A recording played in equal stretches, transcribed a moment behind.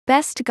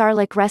Best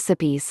garlic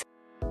recipes.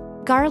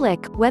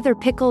 Garlic, whether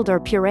pickled or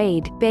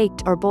pureed,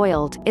 baked or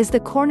boiled, is the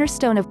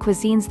cornerstone of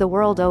cuisines the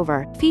world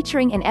over,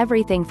 featuring in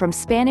everything from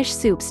Spanish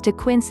soups to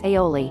quince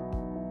aioli.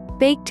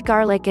 Baked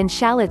garlic and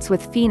shallots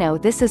with fino.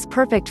 This is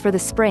perfect for the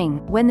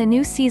spring, when the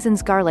new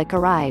season's garlic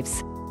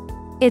arrives.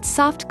 Its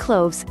soft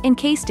cloves,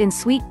 encased in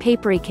sweet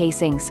papery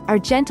casings, are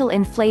gentle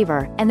in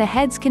flavor, and the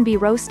heads can be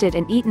roasted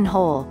and eaten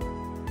whole.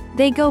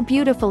 They go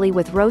beautifully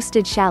with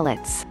roasted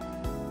shallots.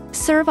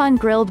 Serve on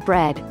grilled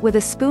bread, with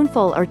a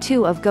spoonful or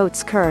two of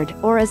goat's curd,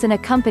 or as an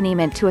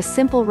accompaniment to a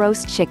simple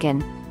roast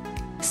chicken.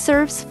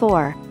 Serves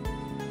for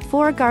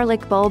 4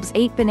 garlic bulbs,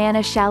 8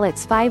 banana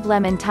shallots, 5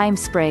 lemon thyme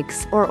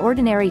sprigs, or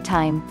ordinary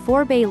thyme,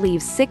 4 bay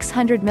leaves,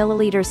 600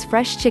 ml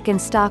fresh chicken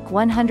stock,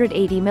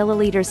 180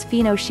 ml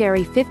fino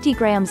sherry, 50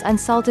 grams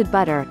unsalted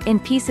butter, in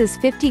pieces,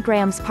 50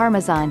 grams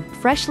parmesan,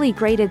 freshly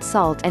grated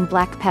salt and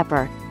black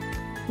pepper.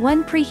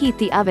 1. Preheat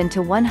the oven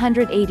to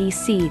 180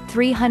 C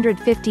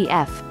 350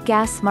 F,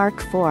 gas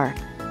mark 4.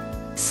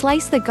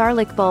 Slice the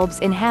garlic bulbs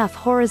in half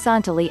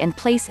horizontally and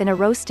place in a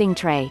roasting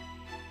tray.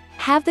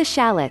 Have the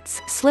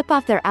shallots, slip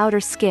off their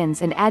outer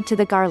skins and add to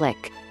the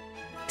garlic.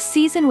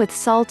 Season with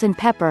salt and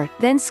pepper,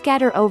 then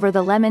scatter over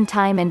the lemon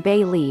thyme and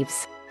bay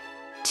leaves.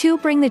 2.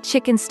 Bring the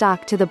chicken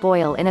stock to the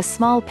boil in a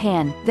small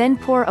pan, then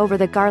pour over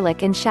the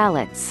garlic and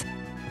shallots.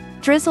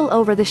 Drizzle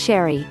over the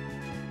sherry.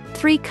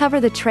 3. Cover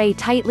the tray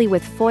tightly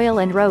with foil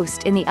and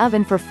roast in the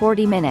oven for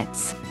 40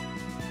 minutes.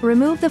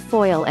 Remove the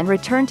foil and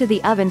return to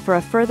the oven for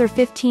a further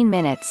 15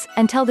 minutes,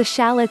 until the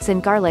shallots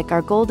and garlic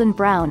are golden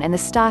brown and the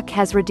stock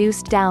has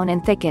reduced down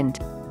and thickened.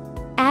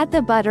 Add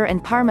the butter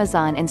and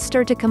parmesan and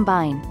stir to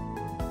combine.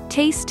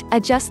 Taste,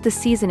 adjust the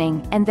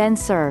seasoning, and then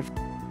serve.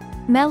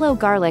 Mellow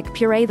garlic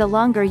puree. The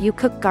longer you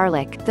cook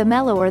garlic, the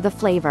mellower the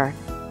flavor.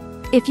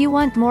 If you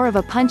want more of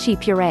a punchy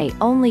puree,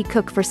 only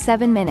cook for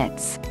 7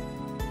 minutes.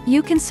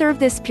 You can serve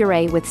this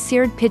puree with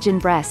seared pigeon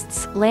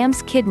breasts,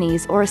 lamb's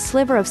kidneys, or a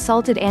sliver of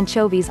salted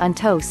anchovies on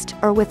toast,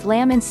 or with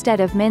lamb instead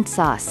of mint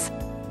sauce.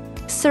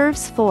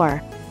 Serves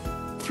for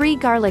 3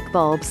 garlic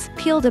bulbs,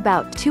 peeled,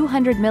 about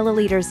 200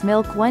 ml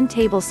milk, 1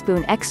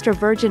 tablespoon extra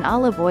virgin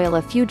olive oil,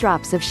 a few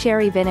drops of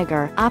sherry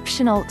vinegar,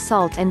 optional,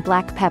 salt and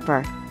black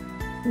pepper.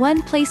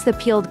 1. Place the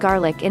peeled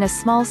garlic in a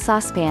small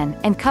saucepan,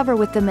 and cover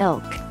with the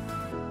milk.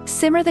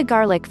 Simmer the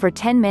garlic for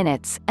 10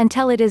 minutes,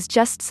 until it is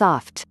just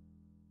soft.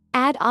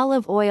 Add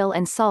olive oil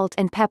and salt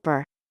and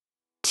pepper.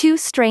 2.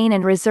 Strain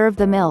and reserve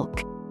the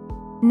milk.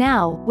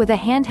 Now, with a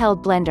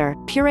handheld blender,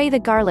 puree the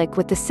garlic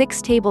with the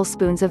 6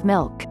 tablespoons of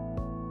milk.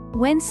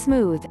 When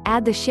smooth,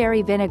 add the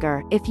sherry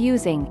vinegar, if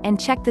using, and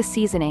check the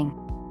seasoning.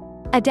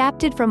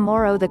 Adapted from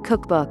Moro the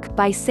Cookbook,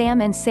 by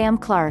Sam and Sam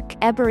Clark,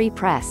 Ebery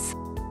Press.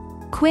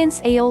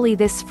 Quince aioli.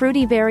 This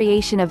fruity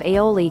variation of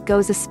aioli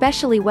goes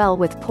especially well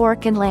with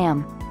pork and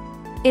lamb.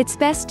 It's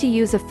best to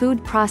use a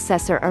food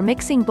processor or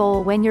mixing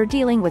bowl when you're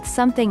dealing with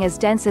something as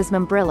dense as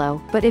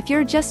membrillo, but if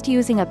you're just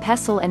using a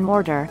pestle and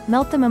mortar,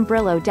 melt the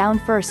membrillo down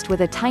first with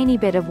a tiny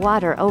bit of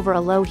water over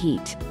a low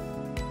heat.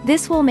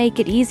 This will make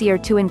it easier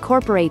to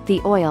incorporate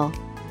the oil.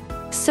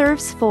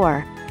 Serves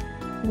for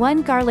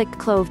 1 garlic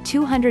clove,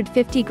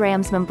 250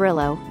 grams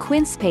membrillo,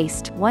 quince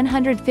paste,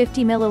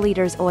 150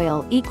 ml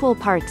oil, equal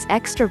parts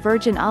extra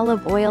virgin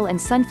olive oil and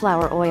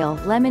sunflower oil,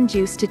 lemon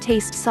juice to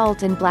taste,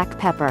 salt and black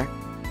pepper.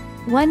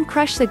 1.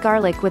 Crush the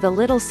garlic with a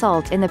little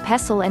salt in the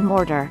pestle and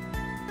mortar.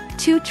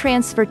 2.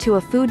 Transfer to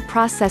a food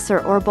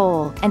processor or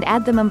bowl, and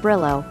add the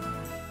membrillo.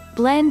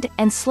 Blend,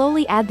 and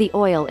slowly add the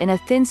oil in a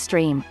thin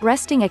stream,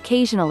 resting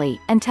occasionally,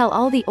 until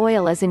all the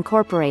oil is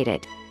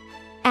incorporated.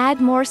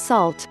 Add more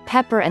salt,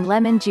 pepper and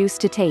lemon juice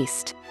to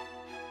taste.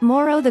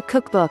 Moro the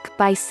Cookbook,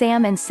 by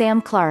Sam and Sam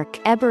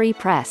Clark, Ebery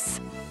Press.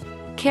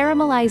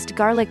 Caramelized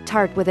garlic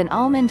tart with an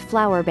almond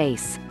flour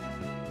base.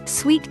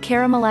 Sweet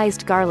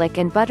caramelized garlic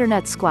and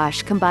butternut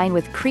squash combine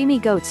with creamy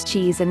goat's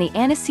cheese and the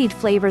aniseed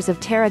flavors of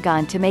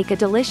tarragon to make a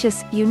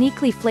delicious,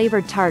 uniquely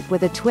flavored tart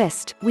with a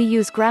twist. We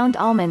use ground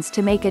almonds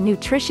to make a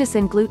nutritious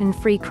and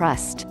gluten-free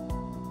crust.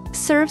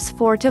 Serves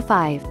 4 to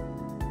 5.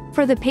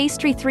 For the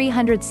pastry,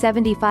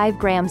 375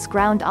 grams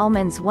ground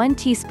almonds, 1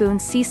 teaspoon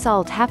sea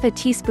salt, half a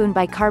teaspoon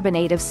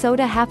bicarbonate of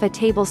soda, half a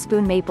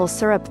tablespoon maple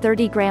syrup,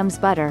 30 grams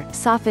butter,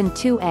 softened,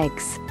 2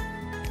 eggs.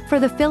 For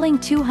the filling,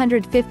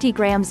 250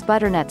 grams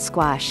butternut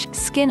squash,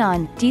 skin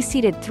on,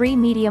 deseeded, 3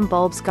 medium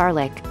bulbs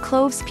garlic,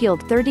 cloves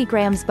peeled, 30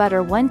 grams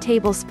butter, 1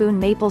 tablespoon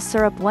maple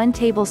syrup, 1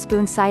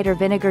 tablespoon cider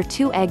vinegar,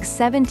 2 eggs,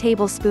 7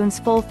 tablespoons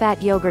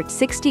full-fat yogurt,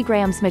 60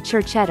 grams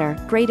mature cheddar,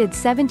 grated,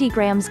 70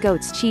 grams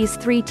goat's cheese,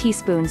 3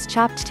 teaspoons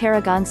chopped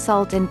tarragon,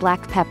 salt and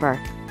black pepper.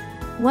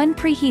 1.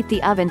 Preheat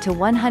the oven to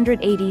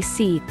 180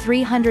 C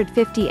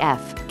 350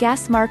 F,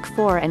 gas mark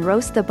 4, and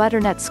roast the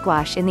butternut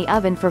squash in the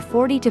oven for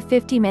 40 to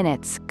 50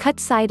 minutes, cut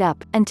side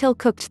up, until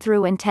cooked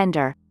through and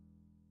tender.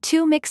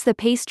 2. Mix the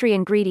pastry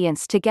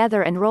ingredients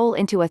together and roll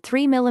into a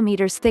 3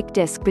 mm thick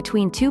disc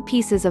between 2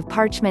 pieces of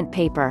parchment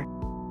paper.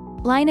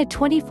 Line a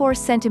 24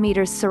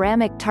 cm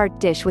ceramic tart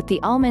dish with the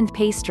almond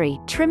pastry,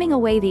 trimming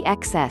away the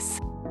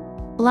excess.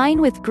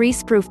 Line with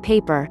greaseproof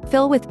paper,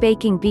 fill with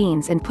baking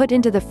beans and put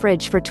into the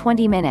fridge for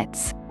 20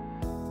 minutes.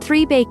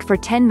 3. Bake for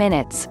 10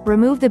 minutes,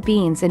 remove the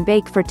beans and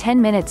bake for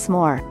 10 minutes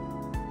more.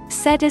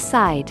 Set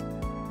aside.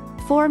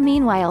 4.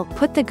 Meanwhile,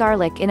 put the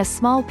garlic in a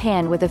small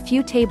pan with a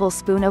few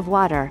tablespoons of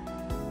water.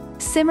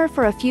 Simmer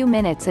for a few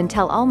minutes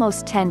until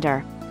almost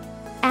tender.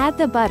 Add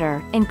the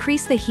butter,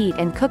 increase the heat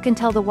and cook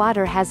until the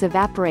water has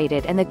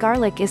evaporated and the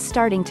garlic is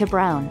starting to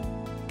brown.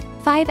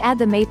 5. Add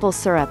the maple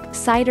syrup,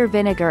 cider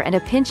vinegar and a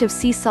pinch of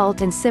sea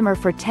salt and simmer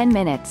for 10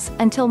 minutes,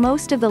 until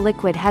most of the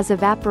liquid has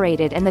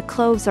evaporated and the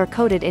cloves are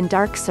coated in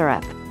dark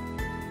syrup.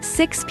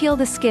 6. Peel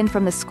the skin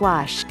from the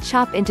squash,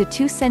 chop into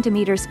 2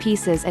 cm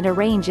pieces and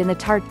arrange in the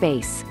tart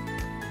base.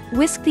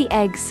 Whisk the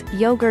eggs,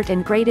 yogurt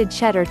and grated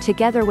cheddar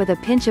together with a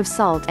pinch of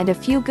salt and a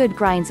few good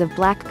grinds of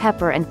black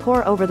pepper and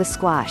pour over the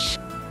squash.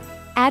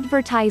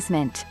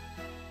 Advertisement.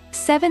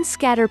 7.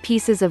 Scatter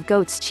pieces of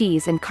goat's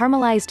cheese and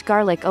caramelized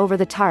garlic over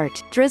the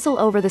tart, drizzle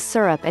over the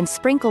syrup and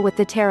sprinkle with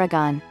the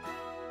tarragon.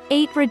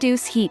 8.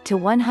 Reduce heat to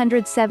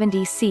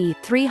 170 C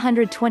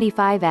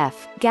 325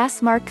 F,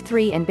 gas Mark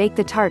III and bake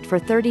the tart for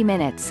 30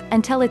 minutes,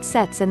 until it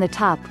sets and the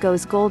top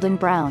goes golden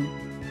brown.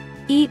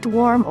 Eat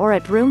warm or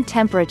at room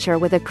temperature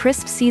with a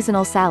crisp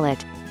seasonal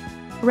salad.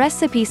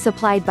 Recipe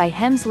supplied by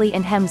Hemsley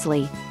and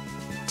Hemsley.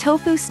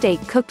 Tofu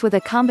steak cooked with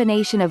a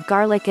combination of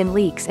garlic and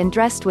leeks and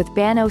dressed with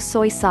bano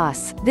soy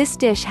sauce. This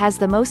dish has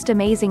the most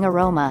amazing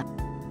aroma.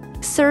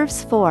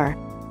 Serves 4.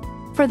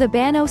 For the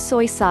bano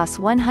soy sauce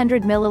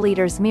 100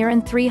 ml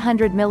mirin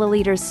 300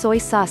 ml soy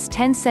sauce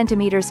 10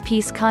 cm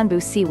piece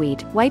konbu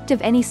seaweed, wiped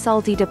of any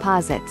salty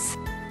deposits.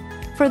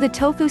 For the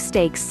tofu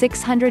steak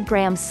 600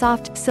 grams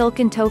soft,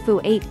 silken tofu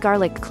 8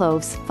 garlic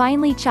cloves,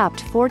 finely chopped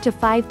 4 to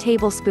 5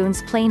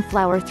 tablespoons plain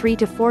flour 3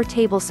 to 4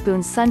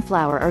 tablespoons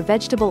sunflower or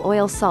vegetable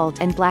oil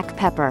salt and black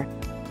pepper.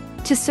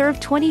 To serve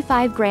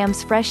 25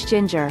 grams fresh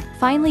ginger,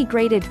 finely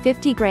grated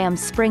 50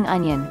 grams spring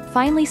onion,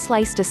 finely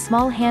sliced a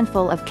small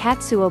handful of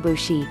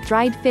katsuobushi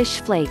dried fish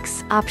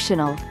flakes,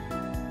 optional.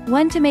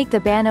 1. To make the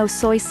bano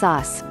soy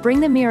sauce, bring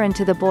the mirin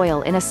to the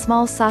boil in a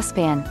small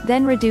saucepan,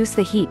 then reduce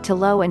the heat to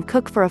low and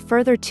cook for a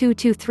further 2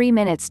 to 3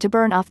 minutes to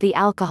burn off the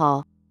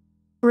alcohol.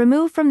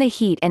 Remove from the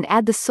heat and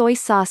add the soy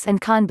sauce and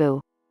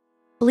konbu.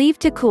 Leave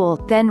to cool,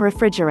 then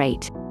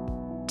refrigerate.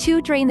 2.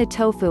 Drain the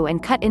tofu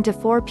and cut into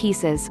 4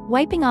 pieces,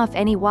 wiping off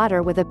any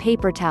water with a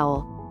paper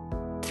towel.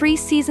 3.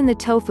 Season the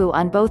tofu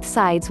on both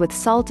sides with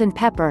salt and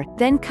pepper,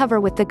 then cover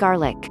with the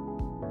garlic.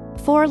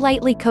 4.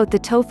 Lightly coat the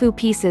tofu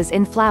pieces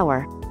in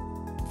flour.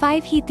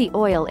 5. Heat the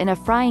oil in a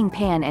frying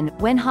pan and,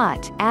 when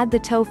hot, add the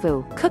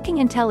tofu, cooking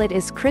until it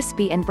is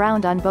crispy and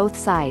browned on both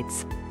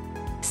sides.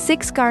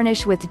 6.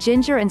 Garnish with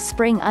ginger and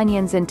spring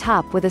onions and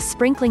top with a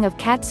sprinkling of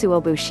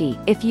katsuobushi,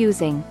 if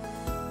using.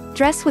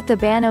 Dress with the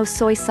bano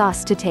soy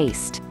sauce to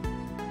taste.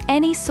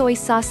 Any soy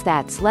sauce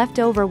that's left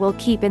over will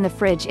keep in the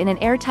fridge in an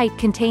airtight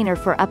container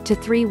for up to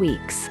 3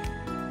 weeks.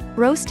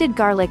 Roasted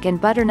garlic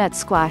and butternut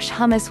squash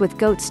hummus with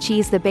goat's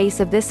cheese. The base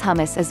of this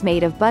hummus is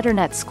made of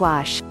butternut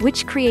squash,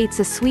 which creates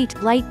a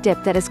sweet, light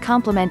dip that is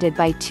complemented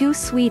by 2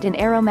 sweet and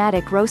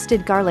aromatic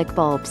roasted garlic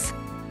bulbs.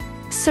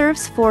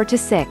 Serves 4 to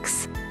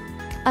 6.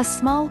 A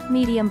small,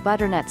 medium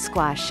butternut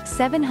squash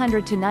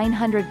 700 to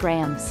 900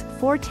 grams,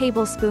 4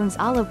 tablespoons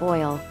olive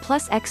oil,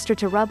 plus extra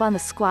to rub on the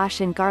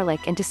squash and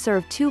garlic and to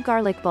serve 2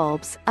 garlic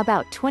bulbs,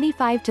 about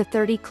 25 to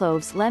 30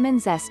 cloves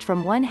lemon zest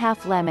from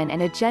 1/2 lemon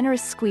and a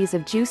generous squeeze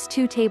of juice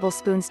 2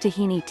 tablespoons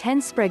tahini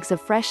 10 sprigs of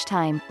fresh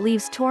thyme,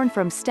 leaves torn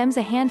from stems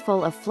a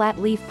handful of flat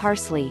leaf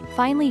parsley,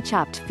 finely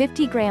chopped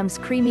 50 grams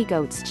creamy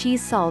goat's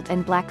cheese salt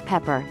and black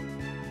pepper.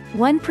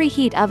 1.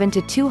 Preheat oven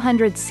to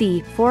 200 C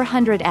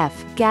 400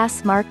 F,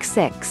 gas Mark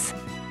 6.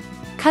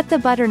 Cut the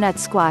butternut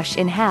squash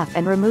in half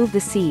and remove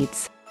the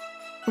seeds.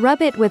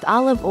 Rub it with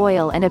olive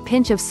oil and a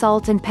pinch of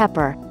salt and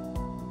pepper.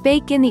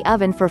 Bake in the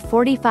oven for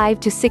 45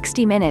 to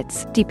 60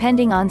 minutes,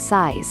 depending on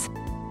size.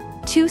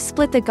 2.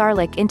 Split the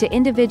garlic into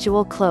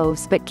individual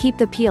cloves but keep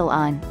the peel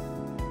on.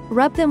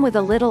 Rub them with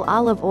a little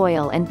olive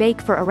oil and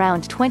bake for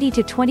around 20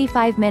 to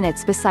 25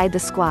 minutes beside the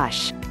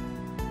squash.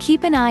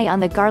 Keep an eye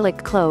on the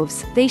garlic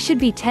cloves, they should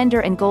be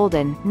tender and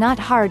golden, not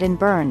hard and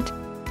burned.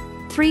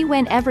 3.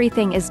 When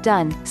everything is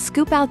done,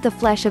 scoop out the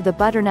flesh of the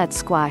butternut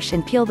squash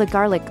and peel the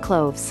garlic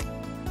cloves.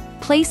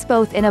 Place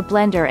both in a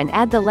blender and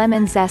add the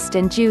lemon zest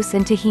and juice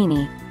and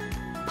tahini.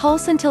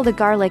 Pulse until the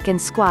garlic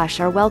and squash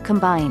are well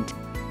combined.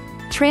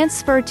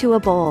 Transfer to a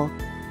bowl.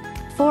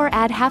 4.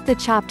 Add half the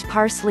chopped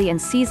parsley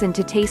and season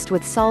to taste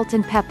with salt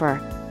and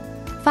pepper.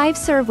 5.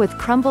 Serve with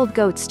crumbled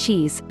goat's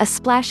cheese, a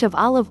splash of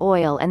olive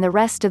oil and the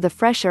rest of the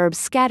fresh herbs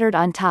scattered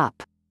on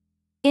top.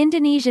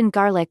 Indonesian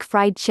garlic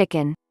fried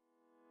chicken.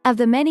 Of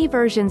the many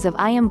versions of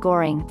ayam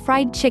goreng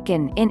fried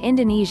chicken in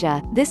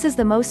Indonesia, this is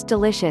the most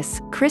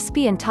delicious,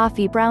 crispy and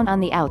toffee brown on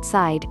the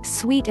outside,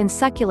 sweet and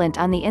succulent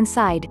on the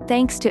inside,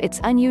 thanks to its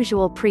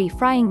unusual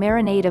pre-frying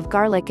marinade of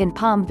garlic and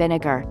palm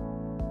vinegar.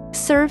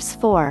 Serves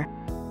 4.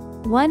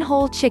 1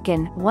 whole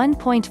chicken,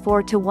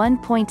 1.4 to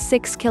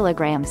 1.6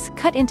 kilograms,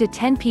 cut into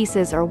 10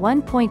 pieces, or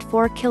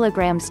 1.4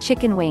 kilograms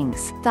chicken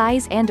wings,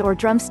 thighs and/or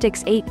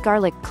drumsticks. 8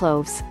 garlic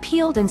cloves,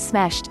 peeled and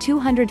smashed.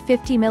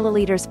 250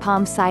 milliliters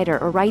palm cider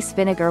or rice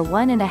vinegar.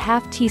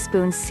 1½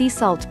 teaspoons sea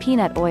salt.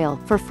 Peanut oil,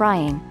 for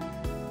frying.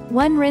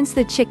 1. Rinse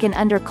the chicken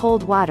under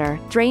cold water,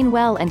 drain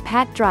well and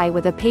pat dry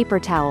with a paper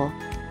towel.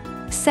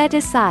 Set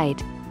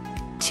aside.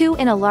 2.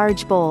 In a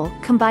large bowl,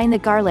 combine the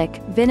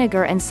garlic,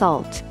 vinegar and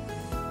salt.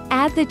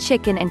 Add the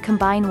chicken and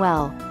combine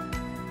well.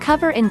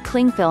 Cover in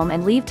cling film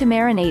and leave to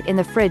marinate in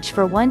the fridge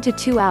for 1 to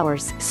 2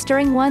 hours,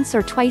 stirring once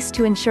or twice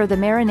to ensure the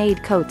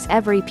marinade coats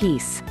every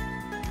piece.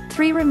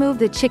 3. Remove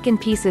the chicken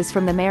pieces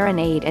from the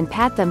marinade and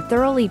pat them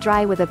thoroughly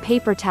dry with a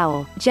paper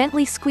towel,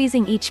 gently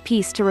squeezing each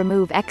piece to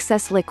remove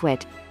excess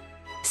liquid.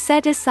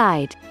 Set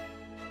aside.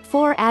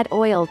 4. Add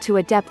oil to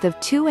a depth of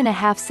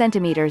 2½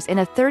 centimeters in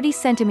a 30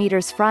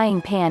 centimeters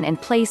frying pan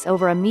and place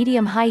over a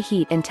medium-high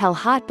heat until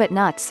hot but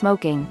not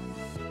smoking.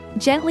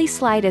 Gently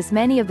slide as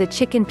many of the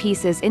chicken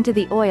pieces into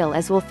the oil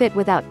as will fit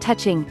without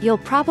touching. You'll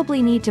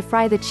probably need to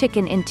fry the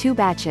chicken in 2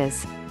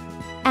 batches.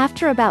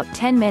 After about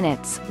 10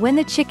 minutes, when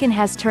the chicken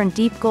has turned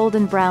deep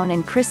golden brown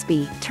and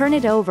crispy, turn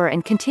it over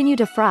and continue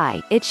to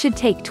fry. It should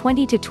take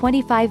 20 to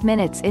 25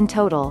 minutes in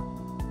total.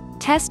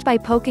 Test by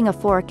poking a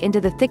fork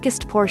into the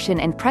thickest portion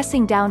and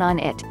pressing down on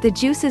it. The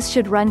juices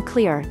should run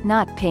clear,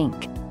 not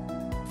pink.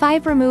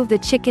 5. Remove the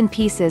chicken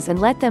pieces and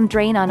let them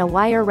drain on a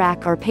wire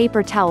rack or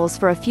paper towels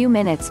for a few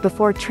minutes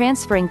before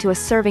transferring to a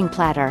serving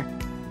platter.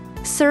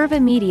 Serve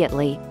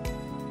immediately.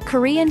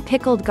 Korean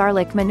pickled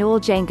garlic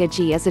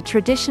manuljangaji is a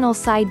traditional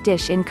side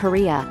dish in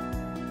Korea.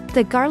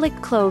 The garlic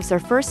cloves are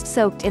first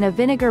soaked in a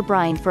vinegar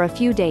brine for a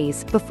few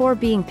days, before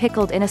being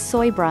pickled in a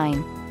soy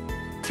brine.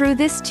 Through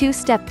this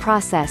 2-step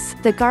process,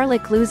 the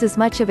garlic loses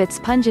much of its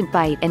pungent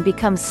bite and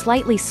becomes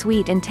slightly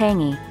sweet and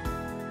tangy.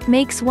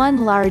 Makes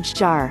 1 large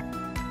jar.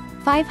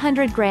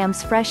 500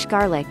 grams fresh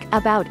garlic,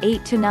 about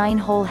 8 to 9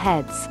 whole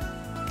heads.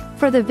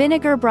 For the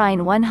vinegar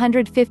brine,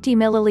 150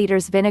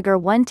 milliliters vinegar,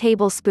 1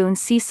 tablespoon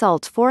sea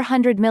salt,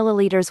 400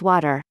 milliliters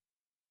water.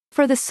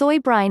 For the soy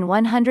brine,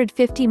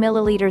 150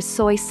 milliliters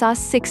soy sauce,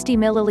 60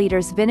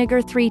 milliliters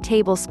vinegar, 3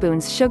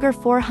 tablespoons sugar,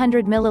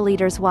 400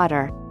 milliliters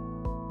water.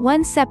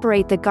 1.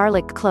 Separate the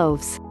garlic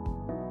cloves.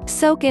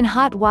 Soak in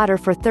hot water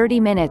for 30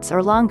 minutes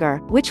or longer,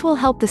 which will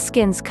help the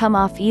skins come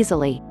off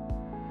easily.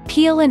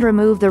 Peel and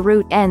remove the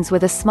root ends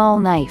with a small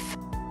knife.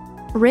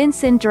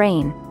 Rinse and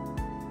drain.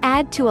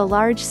 Add to a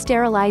large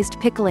sterilized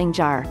pickling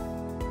jar.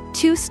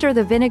 2. Stir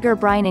the vinegar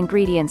brine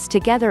ingredients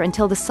together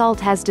until the salt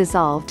has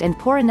dissolved and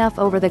pour enough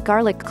over the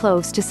garlic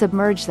cloves to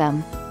submerge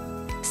them.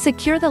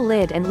 Secure the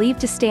lid and leave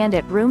to stand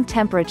at room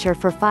temperature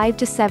for 5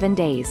 to 7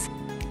 days.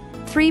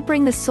 3.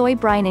 Bring the soy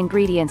brine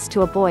ingredients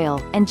to a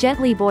boil, and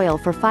gently boil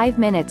for 5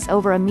 minutes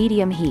over a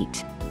medium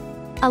heat.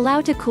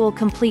 Allow to cool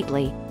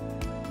completely.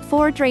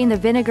 4. Drain the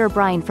vinegar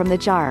brine from the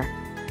jar.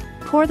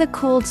 Pour the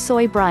cooled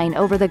soy brine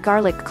over the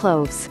garlic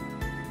cloves.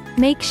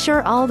 Make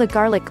sure all the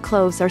garlic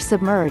cloves are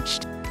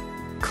submerged.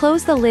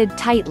 Close the lid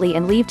tightly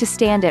and leave to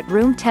stand at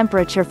room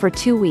temperature for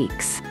 2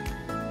 weeks.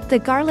 The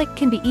garlic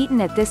can be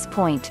eaten at this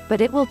point,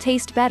 but it will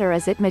taste better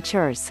as it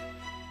matures.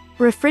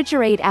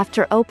 Refrigerate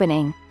after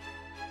opening.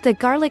 The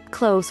garlic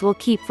cloves will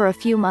keep for a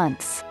few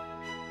months.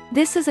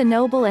 This is a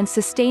noble and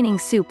sustaining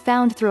soup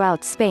found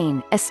throughout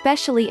Spain,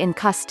 especially in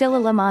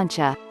Castilla-La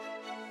Mancha.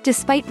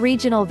 Despite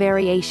regional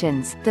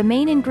variations, the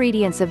main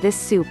ingredients of this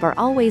soup are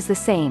always the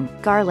same: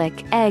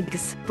 garlic,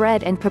 eggs,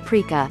 bread and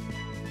paprika.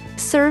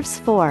 Serves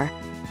 4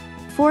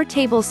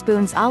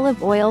 tablespoons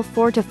olive oil,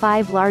 4 to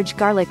 5 large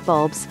garlic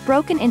bulbs,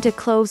 broken into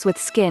cloves with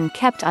skin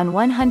kept on,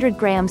 100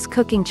 grams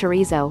cooking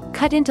chorizo,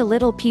 cut into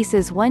little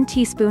pieces, 1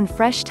 teaspoon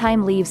fresh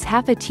thyme leaves,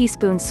 half a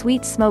teaspoon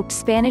sweet smoked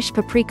Spanish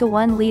paprika,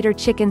 1 liter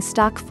chicken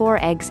stock,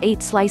 4 eggs,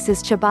 8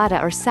 slices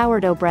ciabatta or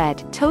sourdough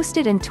bread,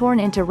 toasted and torn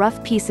into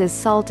rough pieces,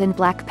 salt and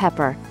black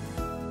pepper.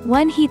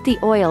 1. Heat the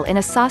oil in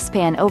a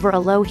saucepan over a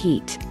low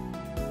heat.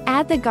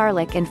 Add the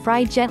garlic and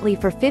fry gently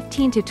for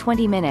 15 to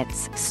 20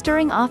 minutes,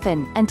 stirring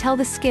often, until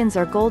the skins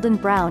are golden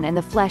brown and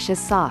the flesh is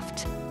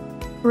soft.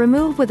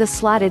 Remove with a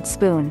slotted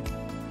spoon.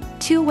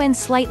 2. When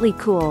slightly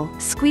cool,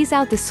 squeeze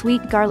out the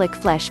sweet garlic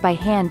flesh by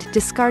hand,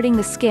 discarding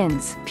the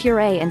skins,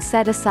 puree and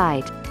set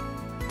aside.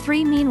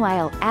 3.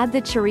 Meanwhile, add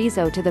the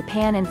chorizo to the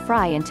pan and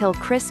fry until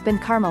crisp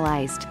and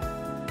caramelized.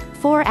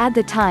 4. Add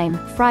the thyme,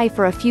 fry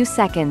for a few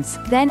seconds,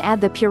 then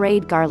add the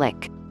pureed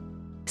garlic.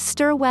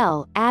 Stir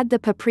well, add the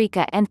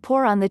paprika and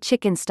pour on the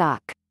chicken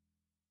stock.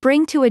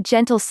 Bring to a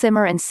gentle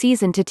simmer and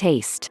season to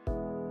taste.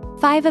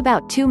 5.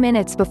 About 2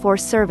 minutes before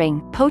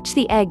serving, poach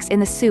the eggs in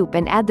the soup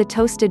and add the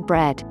toasted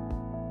bread.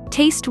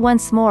 Taste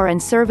once more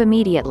and serve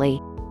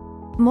immediately.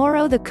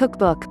 Moro the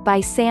Cookbook,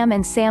 by Sam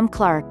and Sam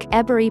Clark,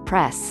 Ebury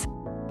Press.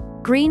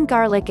 Green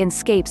garlic and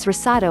scapes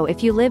risotto.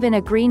 If you live in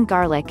a green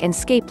garlic and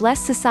scape-less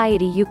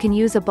society, you can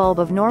use a bulb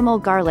of normal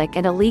garlic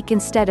and a leek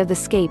instead of the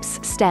scapes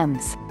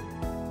stems.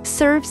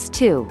 Serves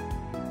 2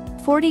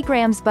 40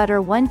 grams butter,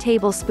 1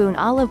 tablespoon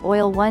olive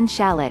oil, 1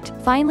 shallot,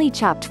 finely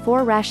chopped,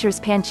 4 rashers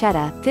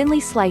pancetta, thinly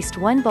sliced,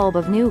 1 bulb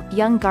of new,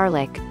 young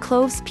garlic,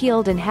 cloves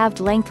peeled and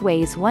halved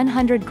lengthways,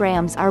 100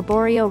 grams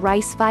arborio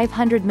rice,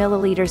 500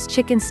 milliliters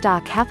chicken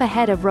stock, half a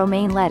head of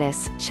romaine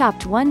lettuce,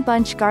 chopped, 1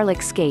 bunch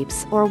garlic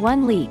scapes, or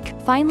 1 leek,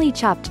 finely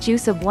chopped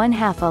juice of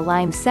 1/2 a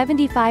lime,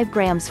 75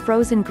 grams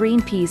frozen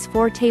green peas,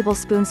 4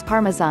 tablespoons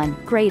parmesan,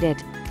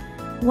 grated.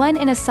 1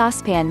 in a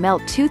saucepan,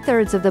 melt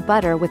 2/3 of the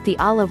butter with the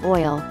olive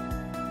oil.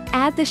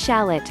 Add the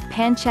shallot,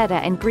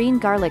 pancetta and green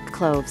garlic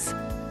cloves.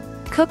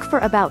 Cook for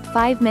about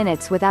 5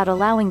 minutes without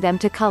allowing them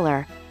to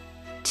color.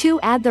 2.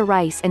 Add the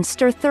rice and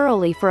stir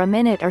thoroughly for a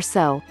minute or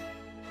so.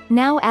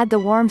 Now add the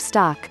warm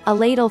stock, a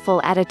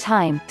ladleful at a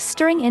time,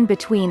 stirring in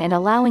between and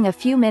allowing a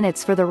few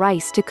minutes for the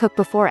rice to cook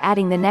before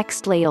adding the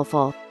next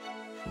ladleful.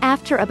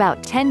 After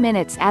about 10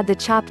 minutes, add the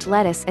chopped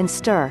lettuce and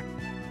stir.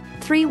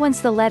 3. Once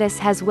the lettuce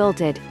has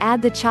wilted,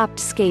 add the chopped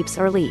scapes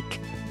or leek.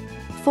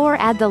 4.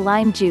 Add the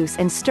lime juice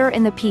and stir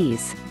in the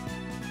peas.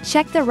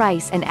 Check the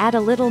rice and add a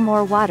little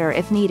more water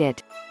if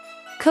needed.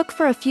 Cook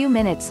for a few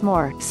minutes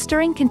more,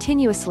 stirring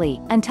continuously,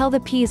 until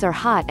the peas are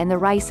hot and the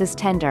rice is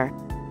tender.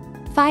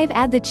 5.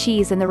 Add the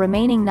cheese and the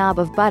remaining knob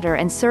of butter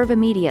and serve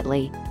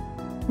immediately.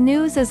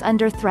 News is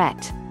under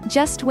threat.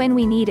 Just when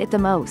we need it the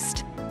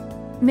most.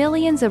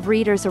 Millions of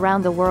readers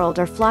around the world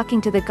are flocking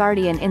to The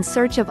Guardian in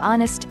search of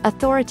honest,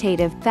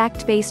 authoritative,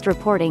 fact-based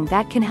reporting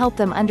that can help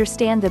them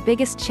understand the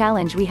biggest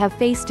challenge we have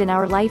faced in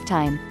our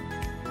lifetime.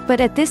 But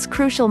at this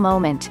crucial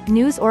moment,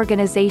 news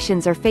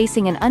organizations are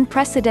facing an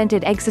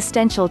unprecedented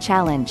existential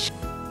challenge.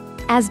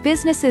 As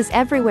businesses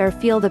everywhere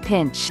feel the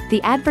pinch,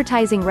 the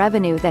advertising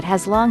revenue that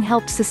has long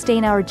helped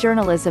sustain our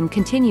journalism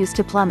continues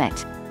to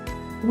plummet.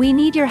 We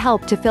need your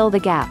help to fill the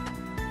gap.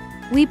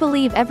 We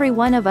believe every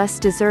one of us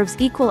deserves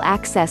equal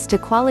access to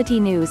quality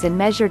news and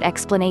measured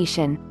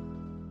explanation.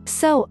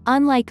 So,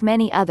 unlike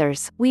many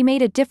others, we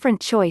made a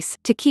different choice,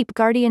 to keep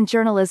Guardian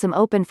journalism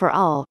open for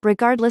all,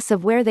 regardless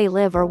of where they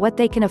live or what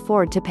they can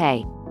afford to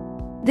pay.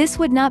 This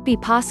would not be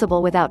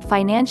possible without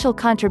financial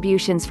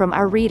contributions from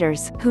our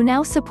readers, who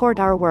now support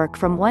our work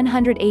from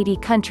 180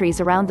 countries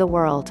around the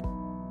world.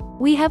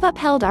 We have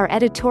upheld our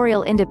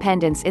editorial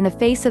independence in the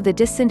face of the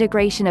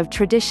disintegration of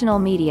traditional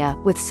media,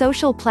 with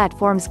social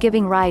platforms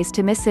giving rise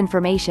to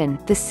misinformation,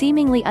 the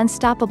seemingly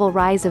unstoppable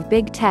rise of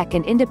big tech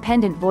and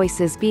independent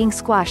voices being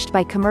squashed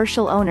by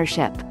commercial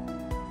ownership.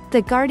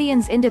 The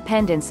Guardian's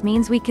independence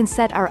means we can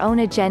set our own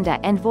agenda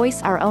and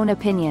voice our own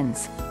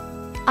opinions.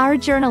 Our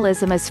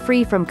journalism is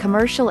free from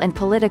commercial and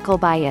political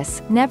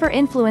bias, never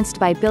influenced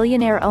by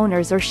billionaire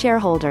owners or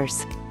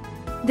shareholders.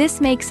 This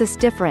makes us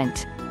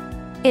different.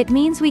 It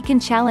means we can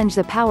challenge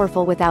the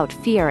powerful without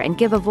fear and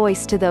give a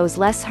voice to those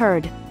less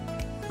heard.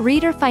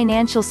 Reader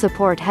financial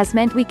support has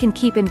meant we can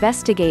keep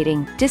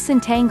investigating,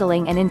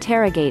 disentangling and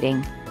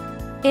interrogating.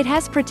 It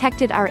has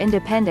protected our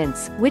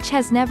independence, which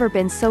has never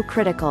been so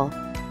critical.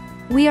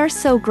 We are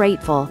so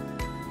grateful.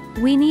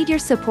 We need your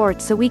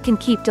support so we can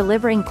keep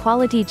delivering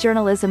quality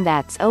journalism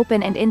that's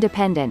open and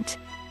independent.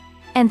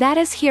 And that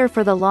is here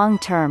for the long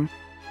term.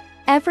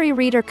 Every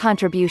reader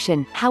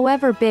contribution,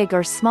 however big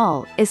or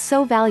small, is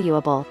so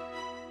valuable.